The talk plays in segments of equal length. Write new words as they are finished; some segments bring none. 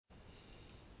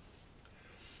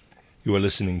You are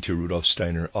listening to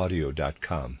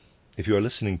RudolfSteinerAudio.com. If you are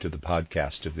listening to the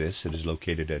podcast of this, it is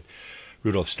located at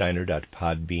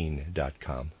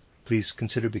RudolfSteiner.podbean.com. Please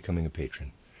consider becoming a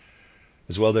patron.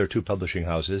 As well, there are two publishing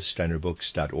houses,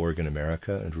 SteinerBooks.org in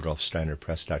America and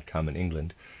RudolfSteinerPress.com in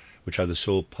England, which are the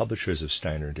sole publishers of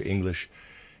Steiner into English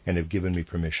and have given me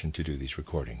permission to do these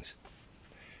recordings.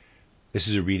 This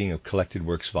is a reading of Collected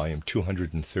Works Volume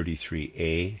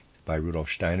 233A by Rudolf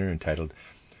Steiner, entitled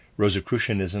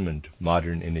Rosicrucianism and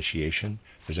Modern Initiation.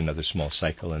 There's another small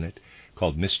cycle in it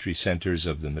called Mystery Centers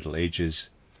of the Middle Ages,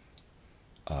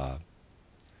 the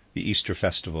Easter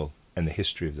Festival, and the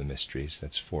History of the Mysteries.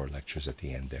 That's 4 lectures at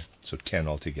the end there, so 10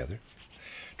 altogether.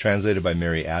 Translated by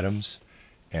Mary Adams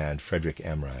and Frederick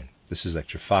Amrine. This is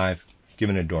Lecture 5,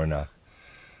 given in Dornach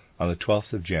on the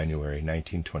 12th of January,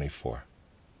 1924.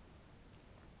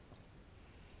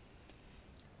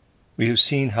 We have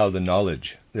seen how the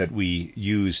knowledge that we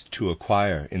used to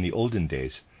acquire in the olden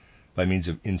days by means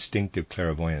of instinctive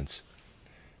clairvoyance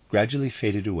gradually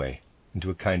faded away into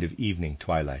a kind of evening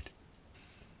twilight.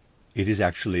 It is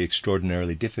actually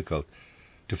extraordinarily difficult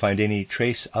to find any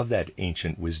trace of that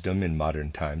ancient wisdom in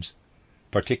modern times,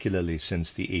 particularly since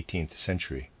the 18th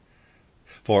century.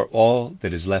 For all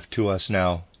that is left to us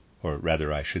now, or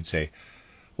rather I should say,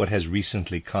 what has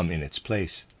recently come in its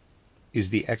place, is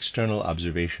the external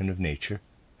observation of nature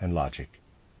and logic.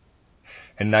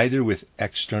 And neither with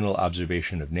external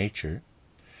observation of nature,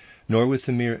 nor with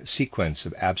the mere sequence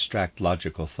of abstract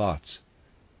logical thoughts,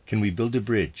 can we build a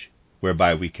bridge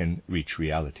whereby we can reach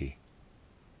reality.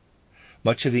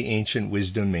 Much of the ancient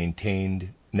wisdom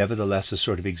maintained, nevertheless, a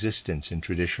sort of existence in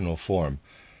traditional form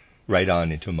right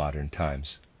on into modern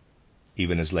times,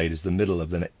 even as late as the middle of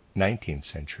the 19th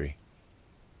century.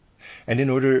 And in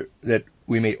order that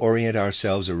we may orient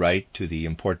ourselves aright to the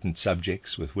important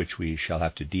subjects with which we shall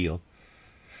have to deal,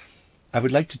 I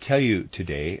would like to tell you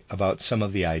today about some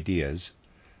of the ideas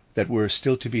that were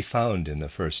still to be found in the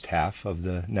first half of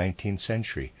the 19th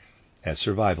century as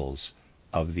survivals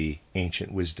of the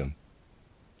ancient wisdom,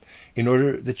 in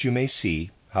order that you may see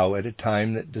how at a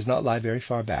time that does not lie very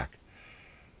far back,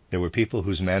 there were people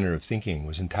whose manner of thinking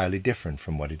was entirely different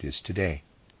from what it is today.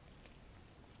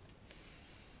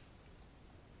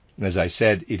 As I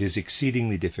said, it is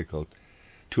exceedingly difficult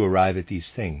to arrive at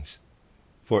these things,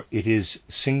 for it is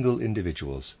single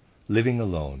individuals living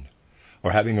alone,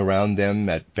 or having around them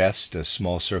at best a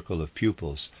small circle of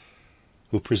pupils,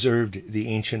 who preserved the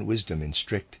ancient wisdom in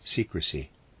strict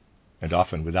secrecy, and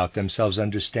often without themselves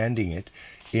understanding it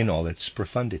in all its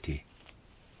profundity.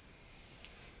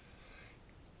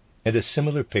 And a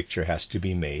similar picture has to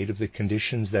be made of the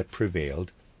conditions that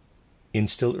prevailed in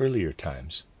still earlier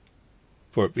times.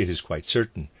 For it is quite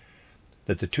certain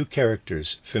that the two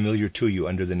characters familiar to you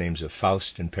under the names of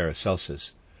Faust and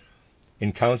Paracelsus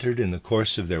encountered in the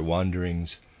course of their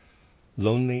wanderings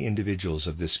lonely individuals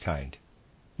of this kind.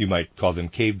 You might call them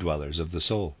cave dwellers of the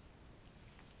soul,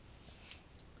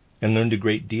 and learned a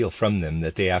great deal from them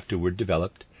that they afterward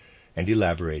developed and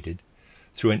elaborated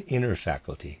through an inner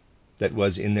faculty that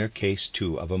was in their case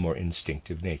too of a more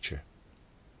instinctive nature.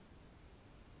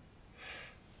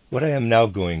 What I am now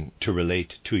going to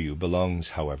relate to you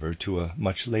belongs, however, to a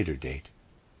much later date.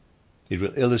 It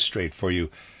will illustrate for you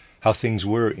how things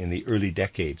were in the early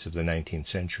decades of the 19th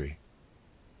century.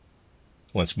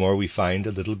 Once more we find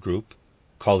a little group,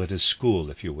 call it a school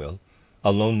if you will,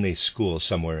 a lonely school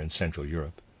somewhere in Central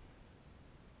Europe.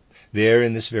 There,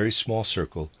 in this very small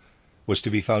circle, was to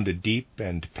be found a deep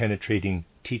and penetrating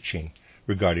teaching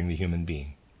regarding the human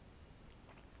being.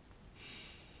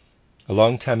 A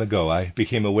long time ago I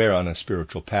became aware on a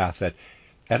spiritual path that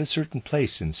at a certain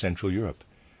place in Central Europe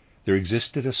there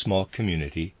existed a small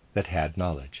community that had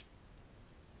knowledge.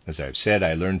 As I have said,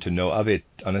 I learned to know of it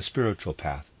on a spiritual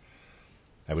path.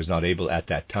 I was not able at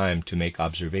that time to make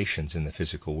observations in the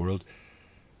physical world,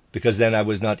 because then I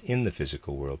was not in the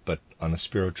physical world, but on a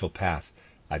spiritual path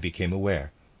I became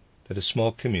aware that a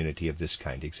small community of this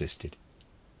kind existed.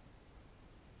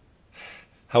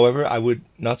 However, I would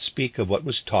not speak of what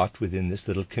was taught within this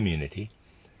little community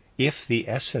if the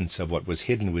essence of what was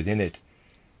hidden within it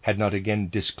had not again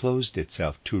disclosed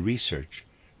itself to research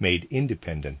made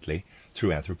independently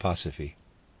through anthroposophy.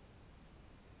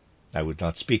 I would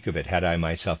not speak of it had I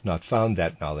myself not found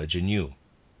that knowledge in you.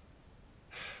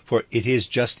 For it is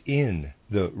just in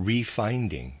the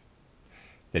refinding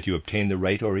that you obtain the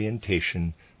right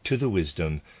orientation to the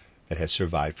wisdom that has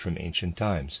survived from ancient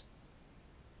times,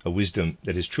 a wisdom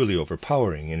that is truly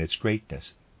overpowering in its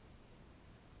greatness.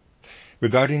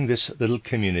 Regarding this little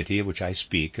community of which I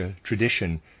speak, a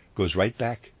tradition goes right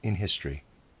back in history,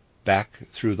 back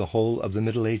through the whole of the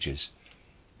Middle Ages,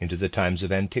 into the times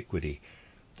of antiquity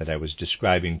that I was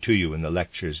describing to you in the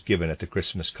lectures given at the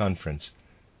Christmas conference,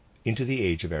 into the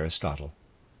age of Aristotle.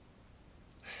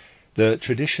 The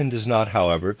tradition does not,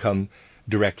 however, come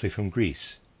directly from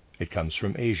Greece. It comes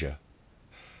from Asia,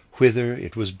 whither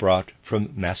it was brought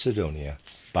from Macedonia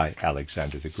by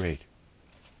Alexander the Great.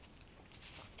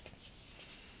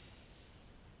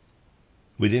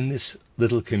 Within this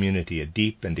little community, a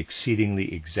deep and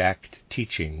exceedingly exact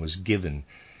teaching was given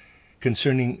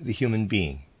concerning the human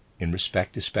being, in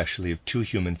respect especially of two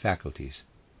human faculties.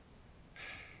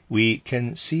 We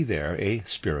can see there a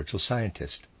spiritual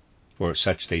scientist, for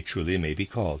such they truly may be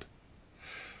called,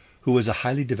 who was a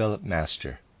highly developed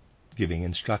master, giving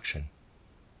instruction.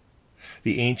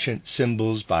 The ancient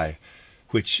symbols by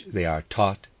which they are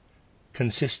taught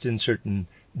consist in certain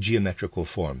geometrical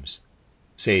forms.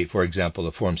 Say, for example,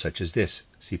 a form such as this,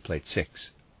 see plate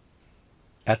 6.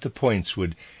 At the points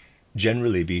would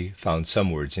generally be found some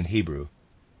words in Hebrew.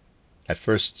 At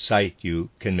first sight you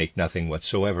can make nothing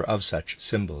whatsoever of such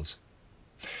symbols.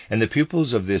 And the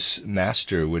pupils of this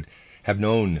master would have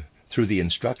known through the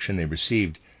instruction they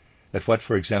received that what,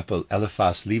 for example,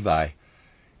 Eliphas Levi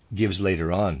gives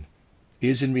later on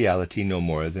is in reality no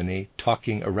more than a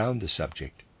talking around the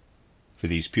subject. For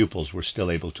these pupils were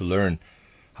still able to learn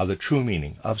how the true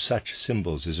meaning of such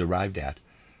symbols is arrived at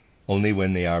only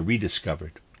when they are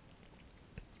rediscovered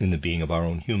in the being of our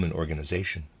own human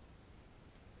organization.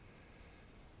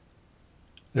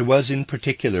 There was in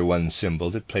particular one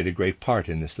symbol that played a great part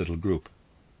in this little group.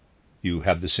 You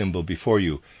have the symbol before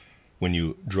you when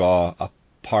you draw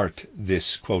apart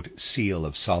this, quote, seal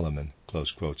of Solomon,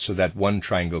 close quote, so that one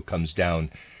triangle comes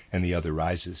down and the other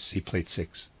rises. See plate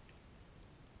 6.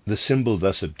 The symbol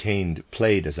thus obtained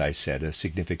played, as I said, a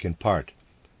significant part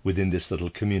within this little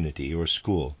community or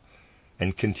school,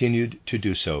 and continued to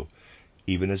do so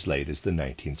even as late as the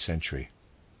 19th century.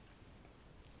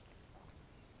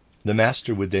 The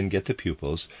master would then get the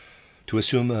pupils to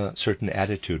assume a certain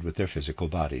attitude with their physical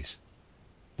bodies.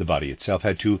 The body itself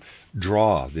had to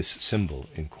draw this symbol,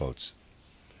 in quotes.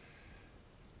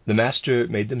 The master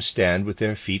made them stand with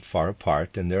their feet far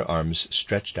apart and their arms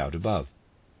stretched out above.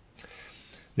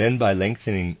 Then, by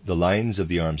lengthening the lines of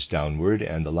the arms downward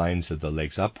and the lines of the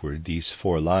legs upward, these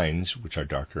 4 lines, which are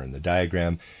darker in the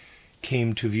diagram,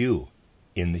 came to view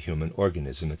in the human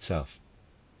organism itself.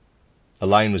 A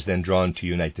line was then drawn to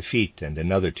unite the feet and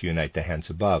another to unite the hands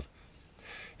above,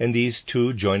 and these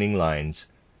 2 joining lines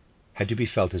had to be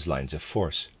felt as lines of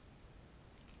force.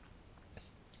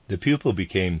 The pupil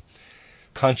became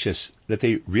conscious that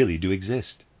they really do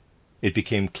exist. It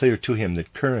became clear to him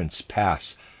that currents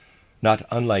pass, not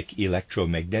unlike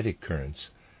electromagnetic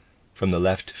currents, from the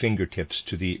left fingertips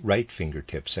to the right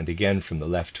fingertips, and again from the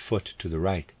left foot to the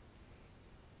right.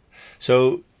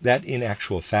 So that in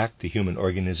actual fact the human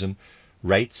organism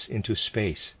writes into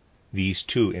space these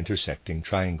 2 intersecting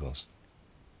triangles.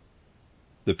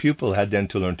 The pupil had then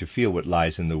to learn to feel what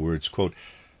lies in the words, quote,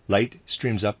 light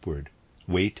streams upward,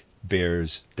 weight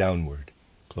bears downward,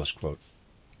 close quote.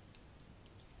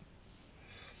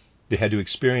 They had to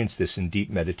experience this in deep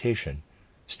meditation,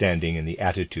 standing in the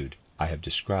attitude I have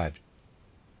described.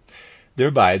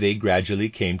 Thereby they gradually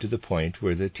came to the point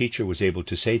where the teacher was able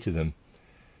to say to them,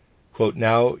 quote,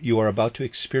 now you are about to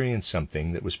experience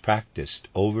something that was practiced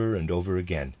over and over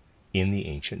again in the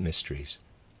ancient mysteries,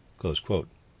 close quote.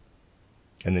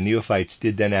 And the neophytes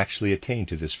did then actually attain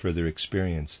to this further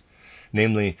experience,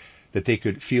 namely, that they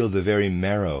could feel the very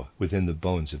marrow within the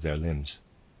bones of their limbs.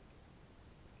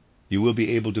 You will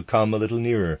be able to come a little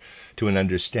nearer to an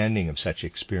understanding of such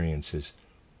experiences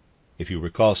if you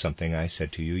recall something I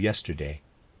said to you yesterday.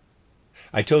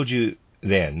 I told you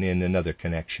then, in another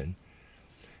connection,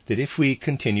 that if we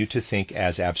continue to think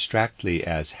as abstractly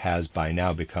as has by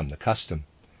now become the custom,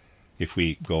 if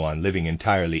we go on living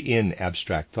entirely in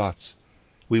abstract thoughts,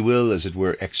 we will, as it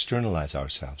were, externalize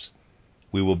ourselves.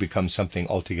 We will become something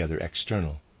altogether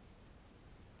external.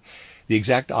 The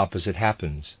exact opposite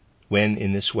happens when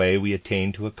in this way we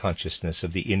attain to a consciousness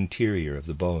of the interior of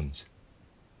the bones.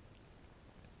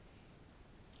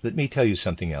 Let me tell you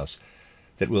something else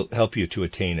that will help you to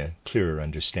attain a clearer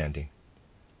understanding.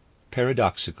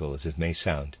 Paradoxical as it may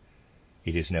sound,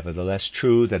 it is nevertheless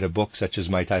true that a book such as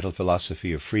my title,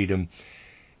 Philosophy of Freedom,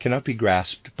 cannot be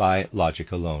grasped by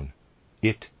logic alone.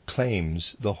 It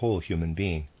claims the whole human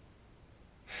being.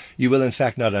 You will in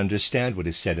fact not understand what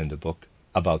is said in the book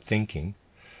about thinking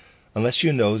unless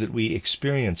you know that we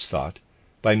experience thought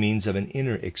by means of an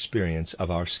inner experience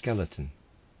of our skeleton.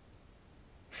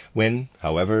 When,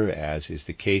 however, as is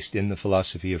the case in the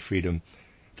Philosophy of Freedom,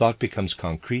 thought becomes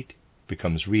concrete,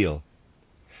 becomes real,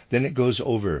 then it goes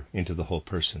over into the whole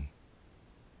person.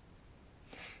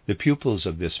 The pupils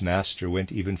of this master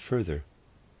went even further.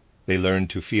 They learned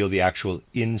to feel the actual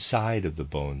inside of the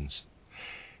bones,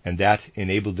 and that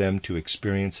enabled them to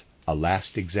experience a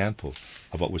last example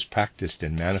of what was practiced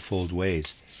in manifold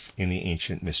ways in the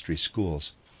ancient mystery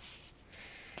schools.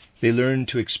 They learned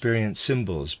to experience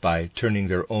symbols by turning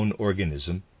their own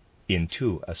organism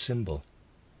into a symbol.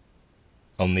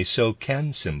 Only so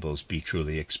can symbols be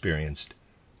truly experienced.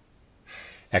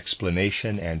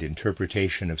 Explanation and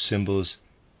interpretation of symbols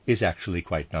is actually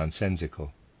quite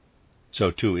nonsensical. So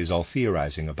too is all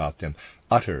theorizing about them,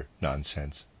 utter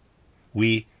nonsense.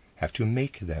 We have to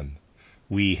make them.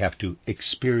 We have to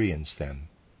experience them.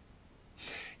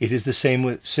 It is the same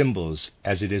with symbols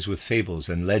as it is with fables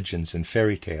and legends and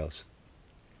fairy tales.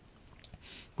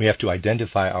 We have to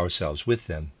identify ourselves with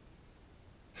them.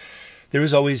 There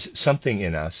is always something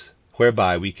in us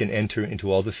whereby we can enter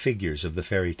into all the figures of the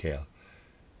fairy tale,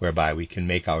 whereby we can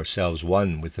make ourselves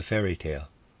one with the fairy tale.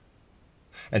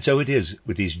 And so it is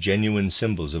with these genuine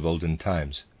symbols of olden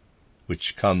times,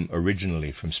 which come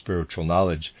originally from spiritual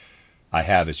knowledge. I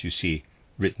have, as you see,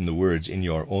 written the words in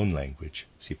your own language.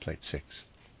 See plate 6.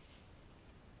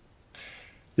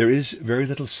 There is very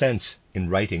little sense in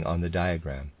writing on the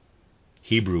diagram.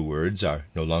 Hebrew words are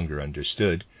no longer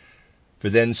understood, for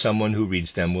then someone who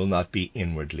reads them will not be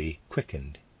inwardly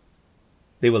quickened.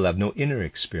 They will have no inner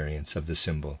experience of the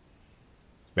symbol.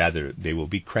 Rather, they will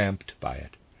be cramped by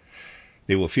it.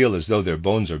 They will feel as though their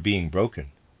bones are being broken.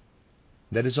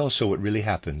 That is also what really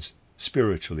happens,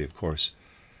 spiritually of course,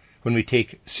 when we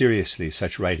take seriously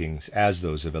such writings as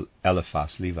those of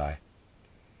Eliphas Levi.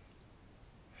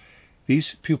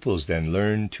 These pupils then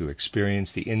learn to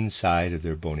experience the inside of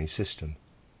their bony system.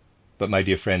 But my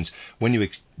dear friends, when you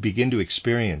begin to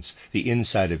experience the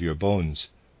inside of your bones,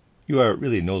 you are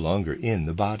really no longer in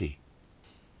the body.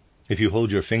 If you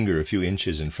hold your finger a few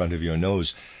inches in front of your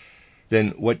nose,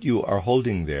 then what you are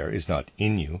holding there is not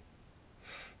in you.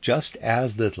 Just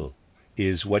as little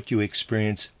is what you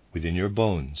experience within your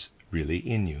bones really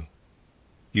in you.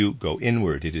 You go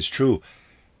inward, it is true.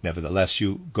 Nevertheless,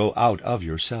 you go out of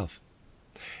yourself.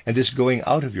 And this going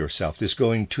out of yourself, this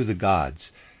going to the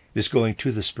gods, this going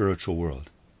to the spiritual world,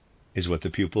 is what the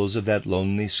pupils of that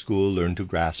lonely school learned to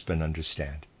grasp and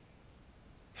understand.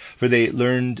 For they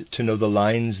learned to know the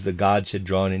lines the gods had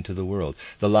drawn into the world,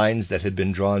 the lines that had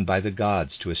been drawn by the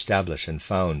gods to establish and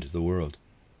found the world.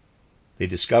 They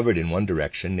discovered in one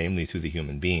direction, namely through the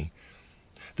human being,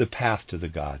 the path to the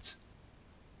gods.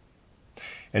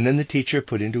 And then the teacher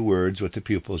put into words what the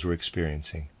pupils were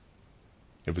experiencing.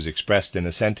 It was expressed in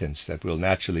a sentence that will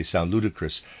naturally sound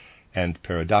ludicrous and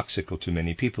paradoxical to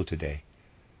many people today,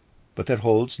 but that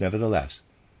holds, nevertheless,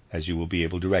 as you will be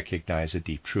able to recognize a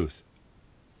deep truth.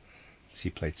 See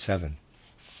plate 7.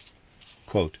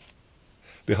 Quote,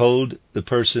 "Behold the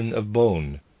person of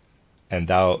bone, and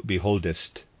thou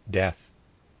beholdest death.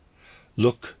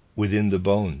 Look within the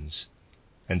bones,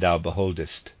 and thou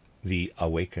beholdest the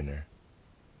awakener."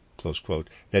 Close quote.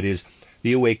 That is,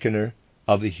 the awakener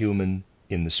of the human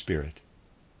in the spirit.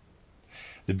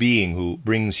 The being who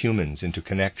brings humans into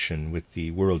connection with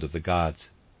the world of the gods.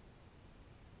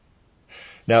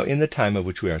 Now, in the time of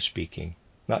which we are speaking,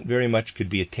 not very much could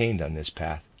be attained on this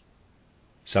path.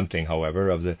 Something, however,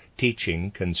 of the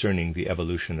teaching concerning the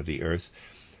evolution of the earth,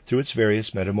 through its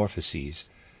various metamorphoses,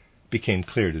 became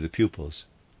clear to the pupils.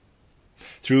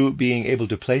 Through being able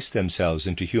to place themselves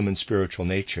into human spiritual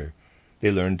nature,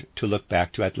 they learned to look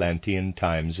back to Atlantean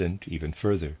times and even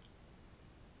further.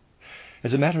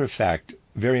 As a matter of fact,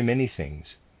 very many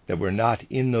things that were not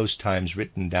in those times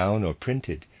written down or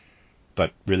printed,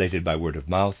 but related by word of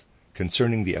mouth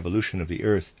concerning the evolution of the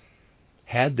earth,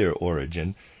 had their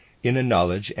origin in a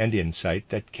knowledge and insight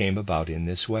that came about in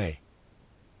this way.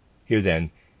 Here,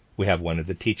 then, we have one of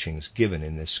the teachings given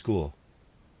in this school.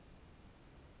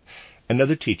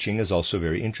 Another teaching is also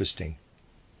very interesting.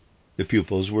 The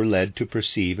pupils were led to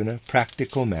perceive in a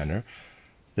practical manner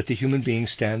that the human being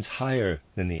stands higher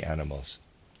than the animals.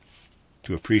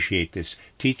 To appreciate this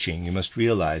teaching, you must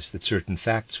realize that certain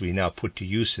facts we now put to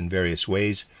use in various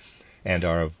ways, and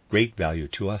are of great value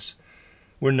to us,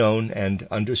 were known and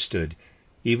understood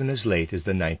even as late as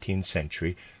the 19th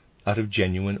century out of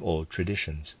genuine old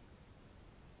traditions.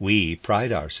 We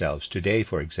pride ourselves today,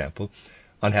 for example,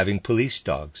 on having police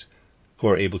dogs who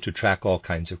are able to track all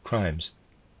kinds of crimes.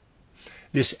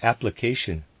 This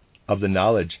application of the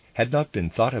knowledge had not been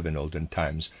thought of in olden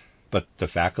times, but the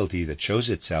faculty that shows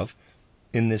itself,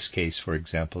 in this case, for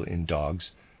example, in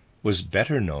dogs, was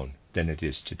better known than it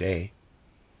is today.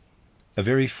 A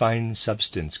very fine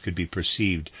substance could be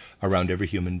perceived around every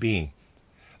human being,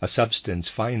 a substance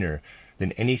finer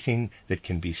than anything that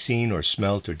can be seen or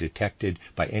smelt or detected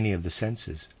by any of the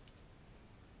senses.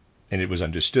 And it was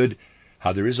understood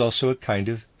how there is also a kind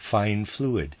of fine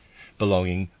fluid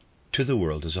belonging to the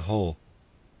world as a whole.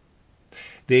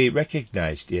 They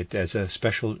recognized it as a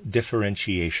special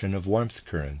differentiation of warmth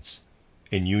currents,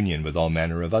 in union with all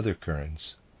manner of other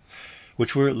currents,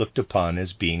 which were looked upon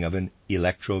as being of an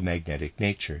electromagnetic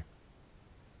nature.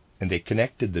 And they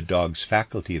connected the dog's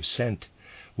faculty of scent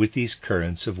with these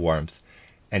currents of warmth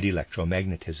and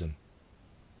electromagnetism.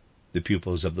 The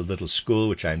pupils of the little school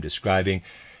which I am describing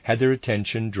had their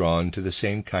attention drawn to the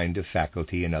same kind of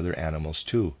faculty in other animals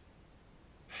too.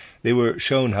 They were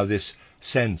shown how this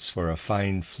sense for a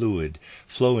fine fluid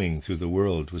flowing through the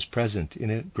world was present in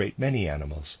a great many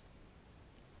animals.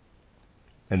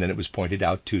 And then it was pointed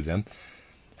out to them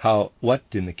how what,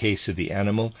 in the case of the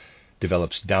animal,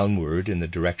 develops downward in the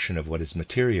direction of what is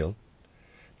material,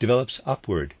 develops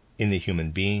upward in the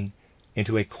human being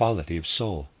into a quality of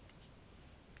soul.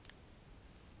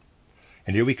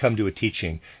 And here we come to a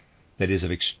teaching that is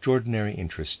of extraordinary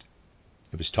interest.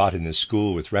 It was taught in this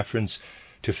school with reference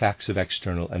to facts of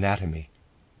external anatomy,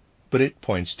 but it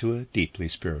points to a deeply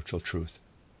spiritual truth.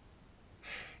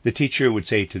 The teacher would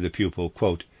say to the pupil,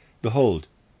 quote, "Behold,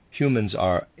 humans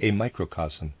are a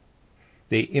microcosm.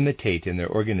 They imitate in their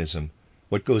organism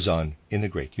what goes on in the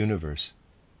great universe."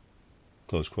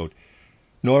 Close quote.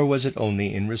 Nor was it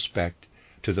only in respect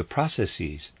to the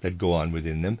processes that go on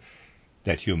within them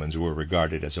that humans were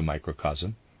regarded as a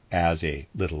microcosm, as a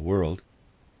little world.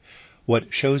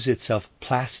 What shows itself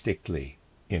plastically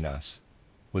in us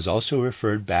was also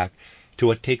referred back to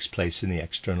what takes place in the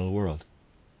external world.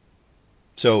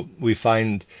 So we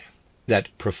find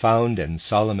that profound and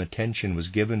solemn attention was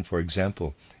given, for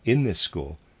example, in this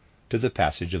school, to the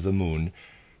passage of the moon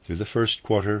through the first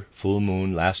quarter, full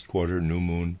moon, last quarter, new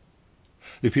moon.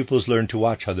 The pupils learned to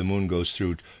watch how the moon goes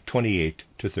through 28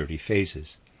 to 30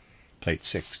 phases. Plate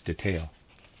 6, detail.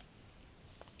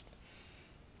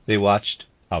 They watched,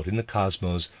 out in the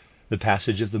cosmos, the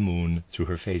passage of the moon through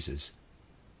her phases.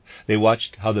 They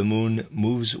watched how the moon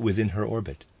moves within her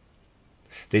orbit.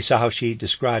 They saw how she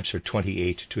describes her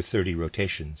 28 to 30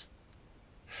 rotations.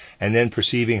 And then,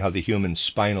 perceiving how the human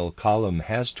spinal column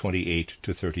has 28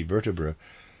 to 30 vertebrae,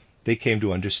 they came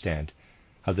to understand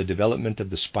how the development of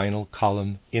the spinal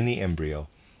column in the embryo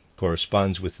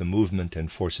corresponds with the movement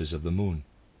and forces of the moon.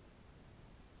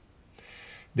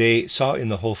 They saw in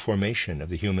the whole formation of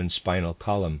the human spinal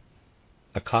column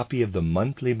a copy of the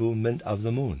monthly movement of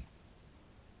the moon,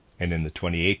 and in the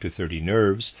 28 to 30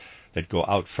 nerves that go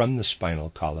out from the spinal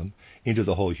column into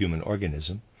the whole human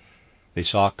organism, they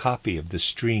saw a copy of the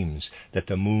streams that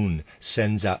the moon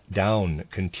sends out down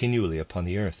continually upon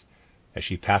the earth as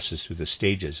she passes through the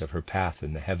stages of her path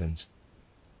in the heavens.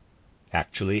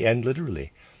 Actually and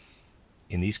literally,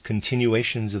 in these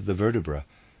continuations of the vertebra,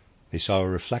 they saw a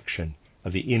reflection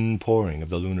of the inpouring of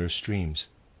the lunar streams.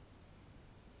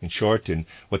 In short, in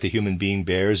what the human being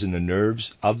bears in the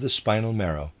nerves of the spinal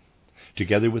marrow,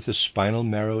 together with the spinal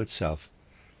marrow itself,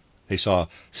 they saw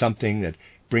something that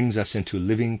brings us into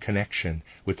living connection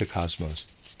with the cosmos.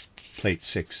 Plate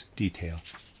 6, detail.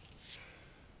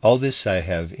 All this I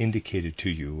have indicated to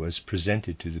you was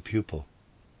presented to the pupil,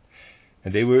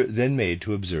 and they were then made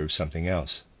to observe something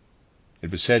else. It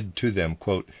was said to them,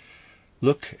 quote,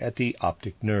 "Look at the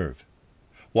optic nerve.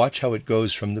 Watch how it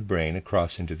goes from the brain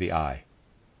across into the eye.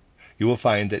 You will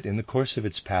find that in the course of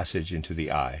its passage into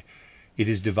the eye, it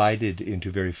is divided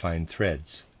into very fine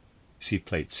threads. See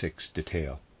Plate 6,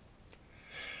 detail.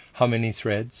 How many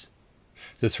threads?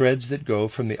 The threads that go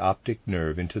from the optic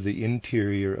nerve into the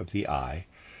interior of the eye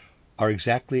are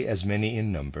exactly as many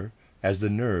in number as the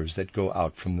nerves that go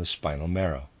out from the spinal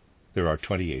marrow. There are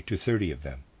 28 to 30 of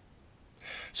them.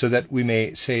 So that we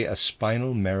may say a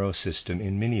spinal marrow system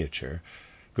in miniature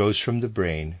goes from the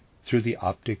brain through the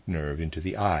optic nerve into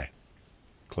the eye."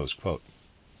 Close quote.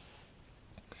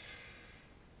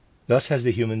 Thus has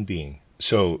the human being,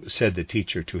 so said the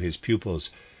teacher to his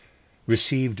pupils,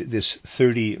 received this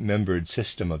 30-membered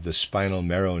system of the spinal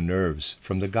marrow nerves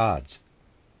from the gods,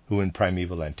 who in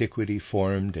primeval antiquity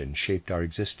formed and shaped our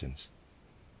existence.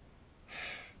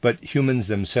 But humans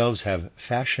themselves have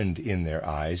fashioned in their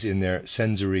eyes, in their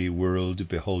sensory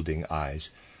world-beholding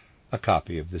eyes, a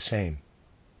copy of the same.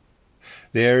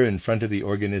 There, in front of the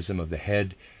organism of the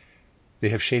head, they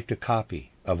have shaped a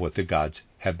copy of what the gods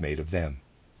have made of them.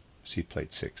 See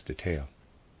Plate 6, detail.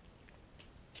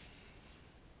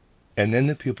 And then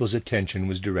the pupil's attention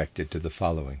was directed to the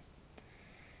following.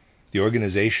 The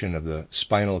organization of the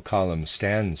spinal column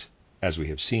stands, as we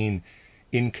have seen,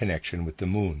 in connection with the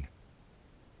moon.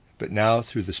 But now,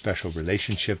 through the special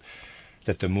relationship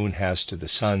that the moon has to the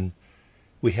sun,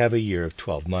 we have a year of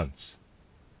 12 months.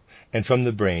 And from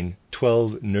the brain,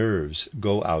 12 nerves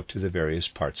go out to the various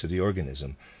parts of the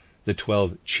organism, the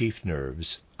 12 chief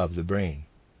nerves of the brain.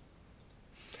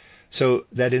 So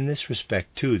that in this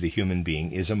respect, too, the human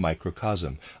being is a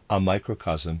microcosm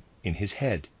in his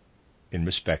head, in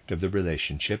respect of the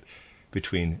relationship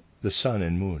between the sun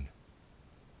and moon.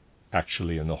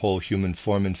 Actually, in the whole human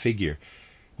form and figure,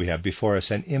 we have before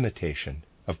us an imitation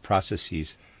of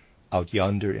processes out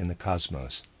yonder in the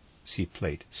cosmos. See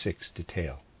Plate 6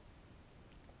 detail.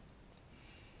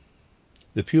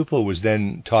 The pupil was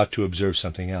then taught to observe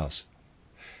something else.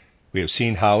 We have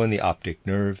seen how in the optic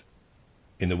nerve,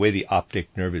 in the way the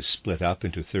optic nerve is split up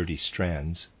into 30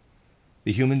 strands,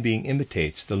 the human being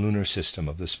imitates the lunar system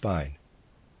of the spine.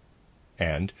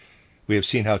 And we have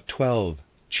seen how 12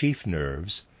 chief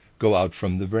nerves go out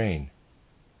from the brain.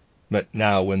 But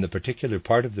now, when the particular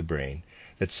part of the brain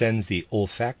that sends the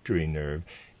olfactory nerve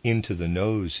into the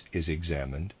nose is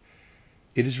examined,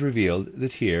 it is revealed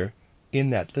that here, in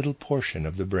that little portion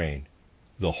of the brain,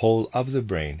 the whole of the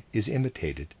brain is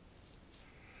imitated.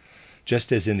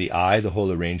 Just as in the eye the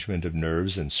whole arrangement of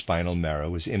nerves and spinal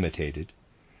marrow is imitated,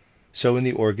 so in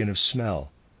the organ of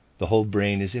smell the whole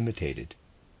brain is imitated,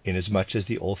 inasmuch as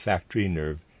the olfactory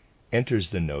nerve enters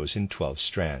the nose in 12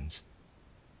 strands.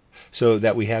 So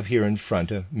that we have here in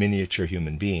front a miniature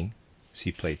human being.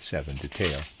 See Plate 7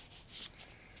 detail.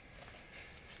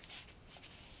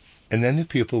 And then the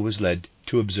pupil was led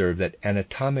to observe that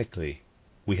anatomically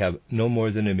we have no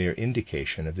more than a mere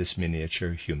indication of this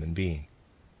miniature human being.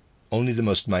 Only the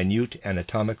most minute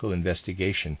anatomical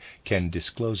investigation can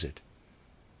disclose it.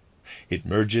 It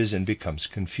merges and becomes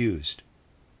confused.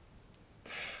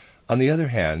 On the other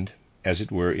hand, as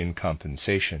it were in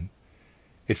compensation,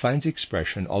 it finds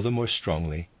expression all the more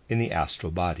strongly in the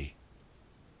astral body.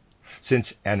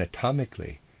 Since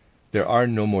anatomically there are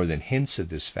no more than hints of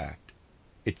this fact,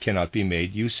 it cannot be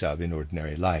made use of in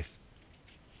ordinary life.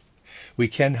 We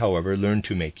can, however, learn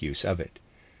to make use of it.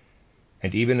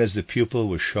 And even as the pupil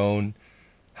was shown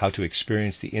how to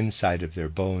experience the inside of their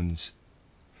bones,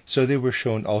 so they were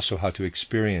shown also how to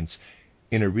experience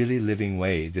in a really living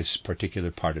way this particular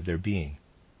part of their being.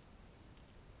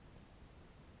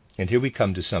 And here we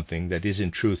come to something that is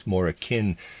in truth more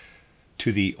akin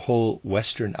to the whole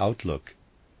Western outlook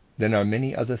than are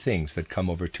many other things that come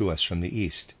over to us from the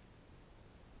East.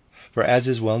 For as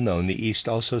is well known, the East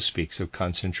also speaks of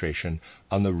concentration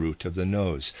on the root of the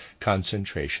nose,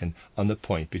 concentration on the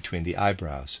point between the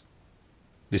eyebrows.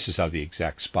 This is how the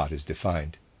exact spot is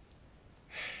defined.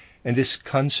 And this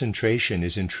concentration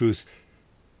is in truth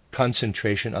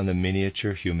concentration on the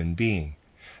miniature human being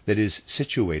that is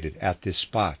situated at this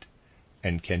spot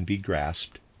and can be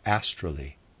grasped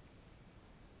astrally.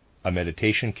 A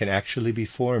meditation can actually be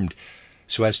formed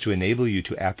so as to enable you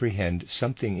to apprehend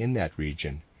something in that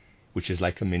region, which is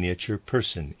like a miniature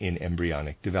person in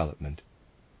embryonic development.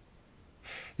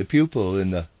 The pupil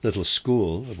in the little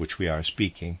school of which we are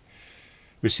speaking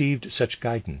received such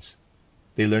guidance.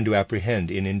 They learned to apprehend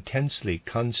in intensely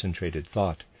concentrated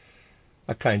thought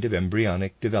a kind of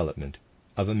embryonic development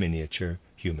of a miniature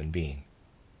human being.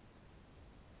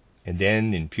 And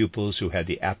then, in pupils who had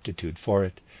the aptitude for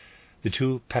it, the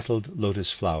 2-petaled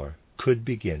lotus flower could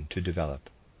begin to develop.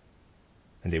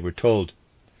 And they were told,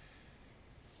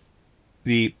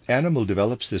 the animal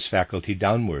develops this faculty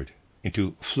downward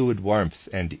into fluid warmth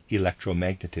and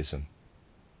electromagnetism.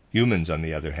 Humans, on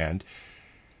the other hand,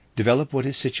 develop what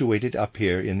is situated up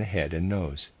here in the head and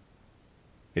nose.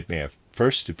 It may at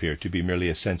first appear to be merely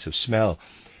a sense of smell,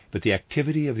 but the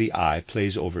activity of the eye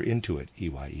plays over into it,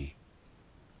 EYE.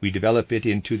 We develop it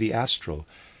into the astral,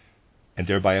 and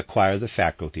thereby acquire the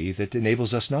faculty that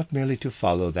enables us not merely to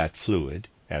follow that fluid,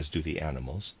 as do the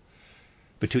animals,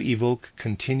 but to evoke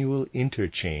continual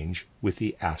interchange with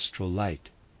the astral light,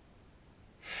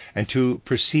 and to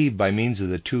perceive by means of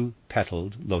the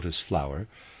 2-petaled lotus flower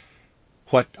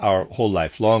what our whole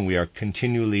life long we are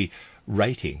continually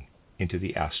writing into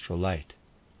the astral light.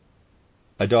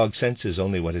 A dog senses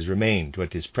only what has remained,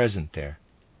 what is present there.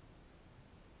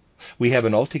 We have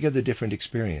an altogether different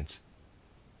experience.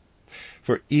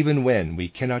 For even when we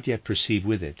cannot yet perceive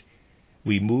with it,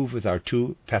 we move with our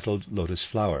 2-petaled lotus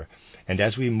flower, and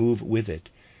as we move with it,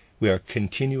 we are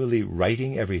continually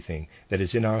writing everything that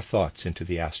is in our thoughts into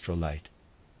the astral light.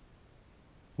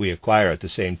 We acquire at the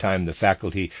same time the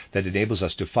faculty that enables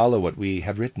us to follow what we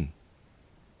have written,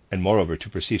 and moreover to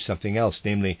perceive something else,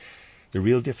 namely, the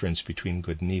real difference between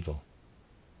good and evil.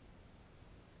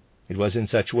 It was in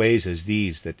such ways as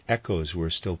these that echoes were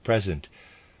still present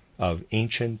of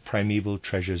ancient primeval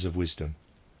treasures of wisdom,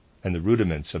 and the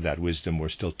rudiments of that wisdom were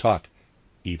still taught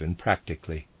even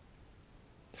practically.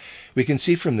 We can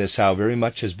see from this how very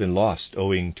much has been lost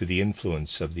owing to the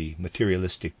influence of the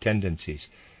materialistic tendencies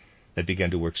that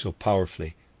began to work so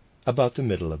powerfully about the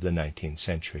middle of the 19th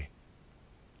century.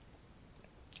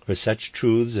 For such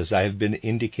truths as I have been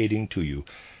indicating to you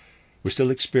were still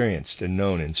experienced and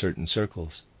known in certain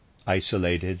circles,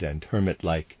 isolated and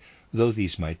hermit-like though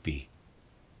these might be.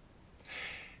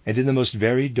 And in the most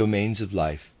varied domains of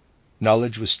life,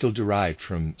 knowledge was still derived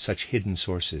from such hidden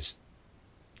sources,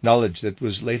 knowledge that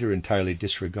was later entirely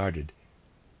disregarded,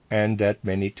 and that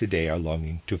many today are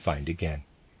longing to find again.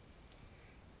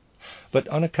 But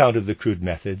on account of the crude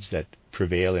methods that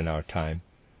prevail in our time,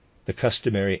 the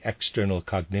customary external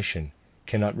cognition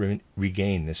cannot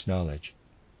regain this knowledge.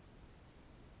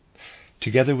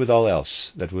 Together with all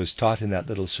else that was taught in that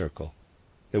little circle,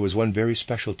 there was one very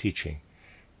special teaching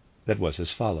that was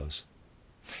as follows.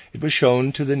 It was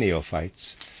shown to the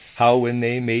neophytes how, when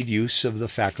they made use of the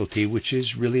faculty, which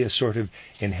is really a sort of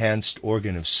enhanced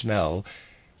organ of smell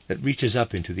that reaches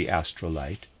up into the astral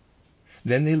light,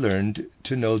 then they learned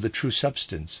to know the true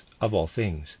substance of all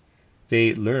things.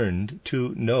 They learned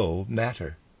to know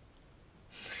matter.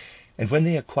 And when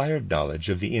they acquired knowledge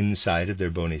of the inside of their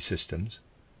bony systems,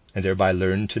 and thereby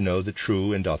learned to know the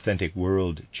true and authentic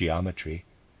world geometry,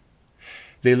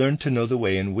 they learned to know the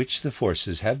way in which the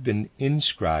forces have been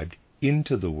inscribed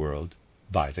into the world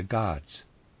by the gods.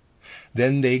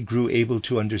 Then they grew able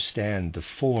to understand the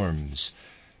forms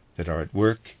that are at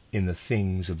work in the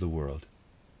things of the world.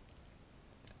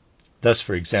 Thus,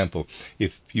 for example,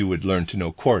 if you would learn to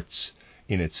know quartz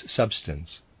in its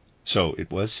substance, so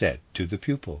it was said to the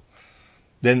pupil,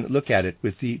 then look at it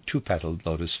with the two-petaled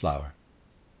lotus flower.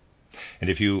 And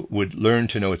if you would learn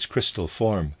to know its crystal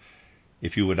form,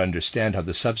 if you would understand how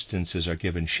the substances are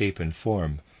given shape and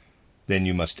form, then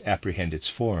you must apprehend its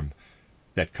form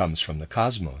that comes from the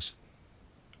cosmos,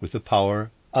 with the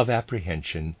power of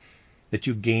apprehension that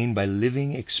you gain by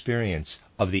living experience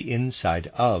of the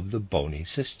inside of the bony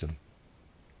system.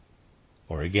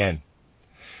 Or again,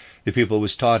 the pupil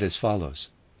was taught as follows.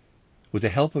 With the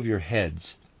help of your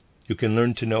heads, you can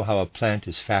learn to know how a plant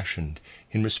is fashioned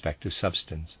in respect of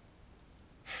substance.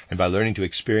 And by learning to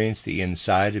experience the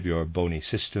inside of your bony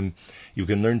system, you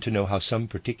can learn to know how some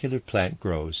particular plant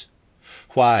grows,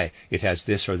 why it has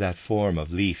this or that form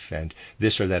of leaf and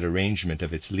this or that arrangement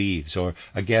of its leaves, or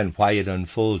again why it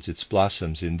unfolds its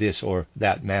blossoms in this or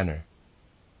that manner.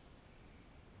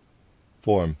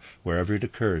 Form, wherever it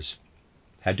occurs,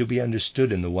 had to be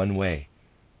understood in the one way,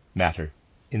 matter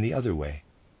in the other way.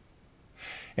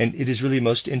 And it is really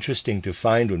most interesting to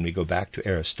find, when we go back to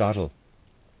Aristotle,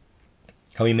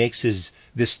 how he makes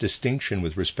this distinction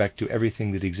with respect to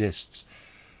everything that exists,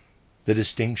 the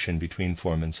distinction between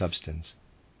form and substance.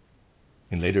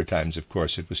 In later times, of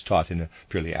course, it was taught in a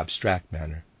purely abstract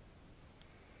manner.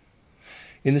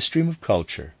 In the stream of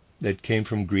culture that came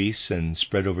from Greece and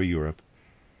spread over Europe,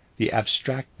 the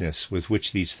abstractness with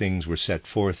which these things were set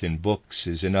forth in books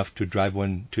is enough to drive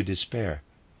one to despair.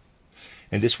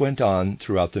 And this went on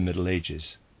throughout the Middle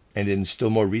Ages, and in still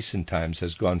more recent times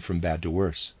has gone from bad to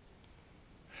worse.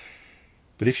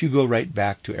 But if you go right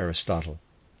back to Aristotle,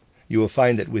 you will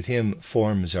find that with him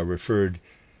forms are referred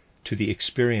to the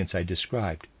experience I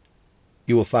described.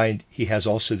 You will find he has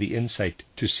also the insight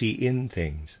to see in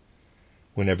things,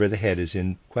 whenever the head is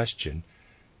in question,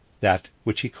 that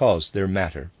which he calls their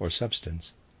matter or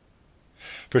substance.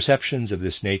 Perceptions of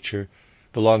this nature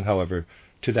belong, however,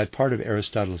 to that part of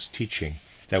Aristotle's teaching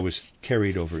that was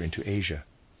carried over into Asia.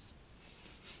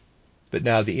 But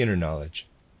now the inner knowledge,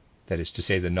 that is to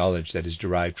say, the knowledge that is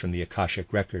derived from the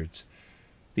Akashic records,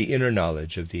 the inner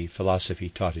knowledge of the philosophy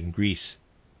taught in Greece,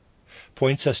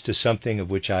 points us to something of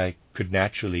which I could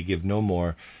naturally give no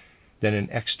more than an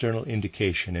external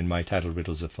indication in my title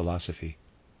Riddles of Philosophy,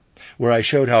 where I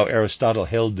showed how Aristotle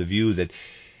held the view that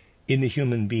in the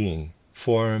human being,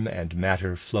 form and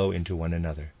matter flow into one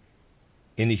another.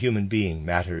 In the human being,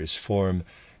 matter is form,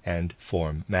 and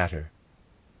form matter.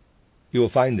 You will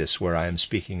find this where I am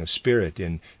speaking of spirit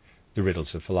in the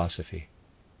Riddles of Philosophy.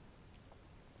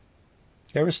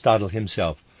 Aristotle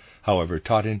himself, however,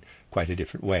 taught in quite a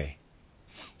different way.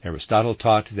 Aristotle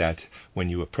taught that when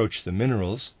you approach the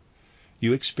minerals,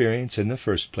 you experience in the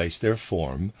first place their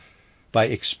form by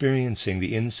experiencing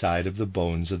the inside of the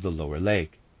bones of the lower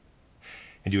leg,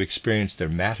 and you experience their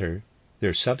matter,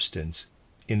 their substance,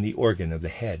 in the organ of the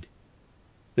head.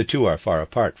 The two are far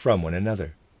apart from one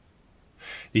another.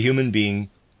 The human being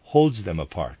holds them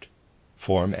apart,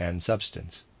 form and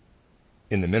substance.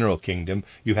 In the mineral kingdom,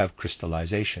 you have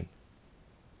crystallization.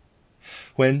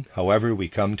 When, however, we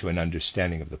come to an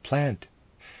understanding of the plant,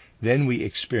 then we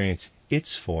experience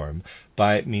its form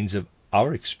by means of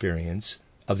our experience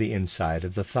of the inside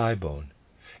of the thigh bone,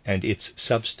 and its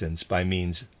substance by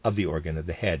means of the organ of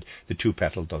the head, the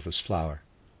two-petaled lotus flower.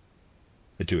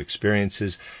 The two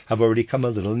experiences have already come a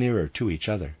little nearer to each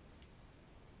other.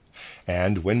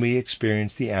 And when we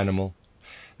experience the animal,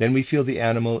 then we feel the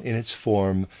animal in its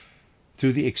form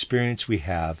through the experience we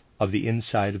have of the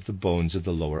inside of the bones of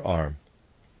the lower arm.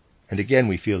 And again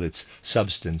we feel its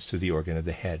substance through the organ of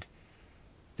the head.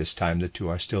 This time the two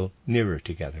are still nearer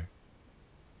together.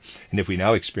 And if we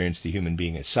now experience the human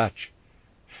being as such,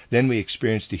 then we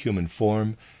experience the human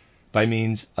form by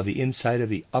means of the inside of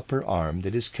the upper arm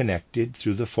that is connected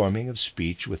through the forming of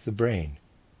speech with the brain.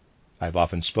 I have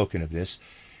often spoken of this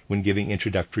when giving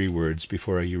introductory words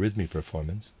before a eurythmy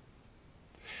performance.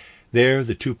 There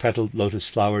the two-petaled lotus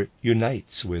flower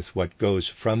unites with what goes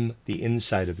from the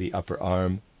inside of the upper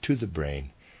arm to the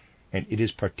brain, and it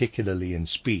is particularly in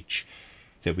speech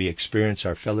that we experience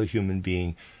our fellow human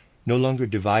being no longer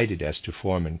divided as to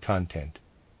form and content,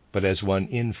 but as one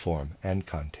in form and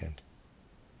content.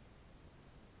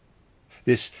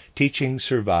 This teaching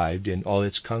survived in all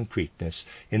its concreteness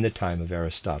in the time of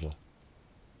Aristotle.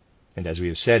 And as we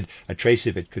have said, a trace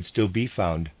of it could still be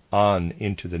found on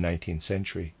into the 19th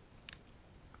century.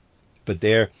 But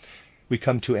there we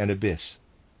come to an abyss.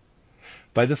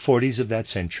 By the 40s of that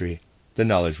century, the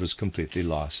knowledge was completely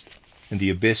lost, and the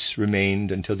abyss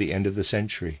remained until the end of the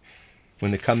century,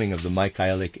 when the coming of the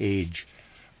Michaelic age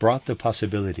brought the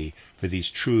possibility for these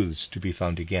truths to be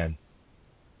found again.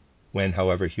 When,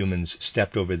 however, humans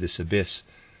stepped over this abyss,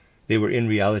 they were in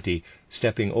reality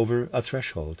stepping over a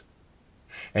threshold.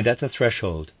 And at the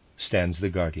threshold stands the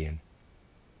guardian.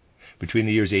 Between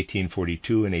the years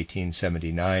 1842 and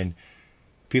 1879,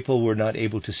 people were not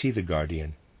able to see the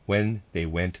guardian when they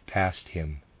went past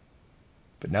him.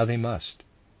 But now they must.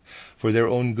 For their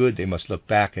own good they must look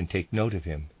back and take note of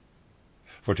him.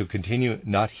 For to continue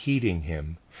not heeding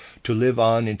him, to live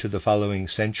on into the following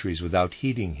centuries without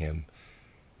heeding him,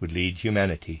 would lead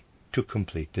humanity to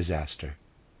complete disaster.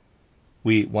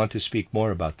 We want to speak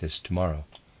more about this tomorrow.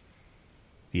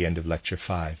 The end of Lecture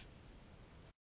 5.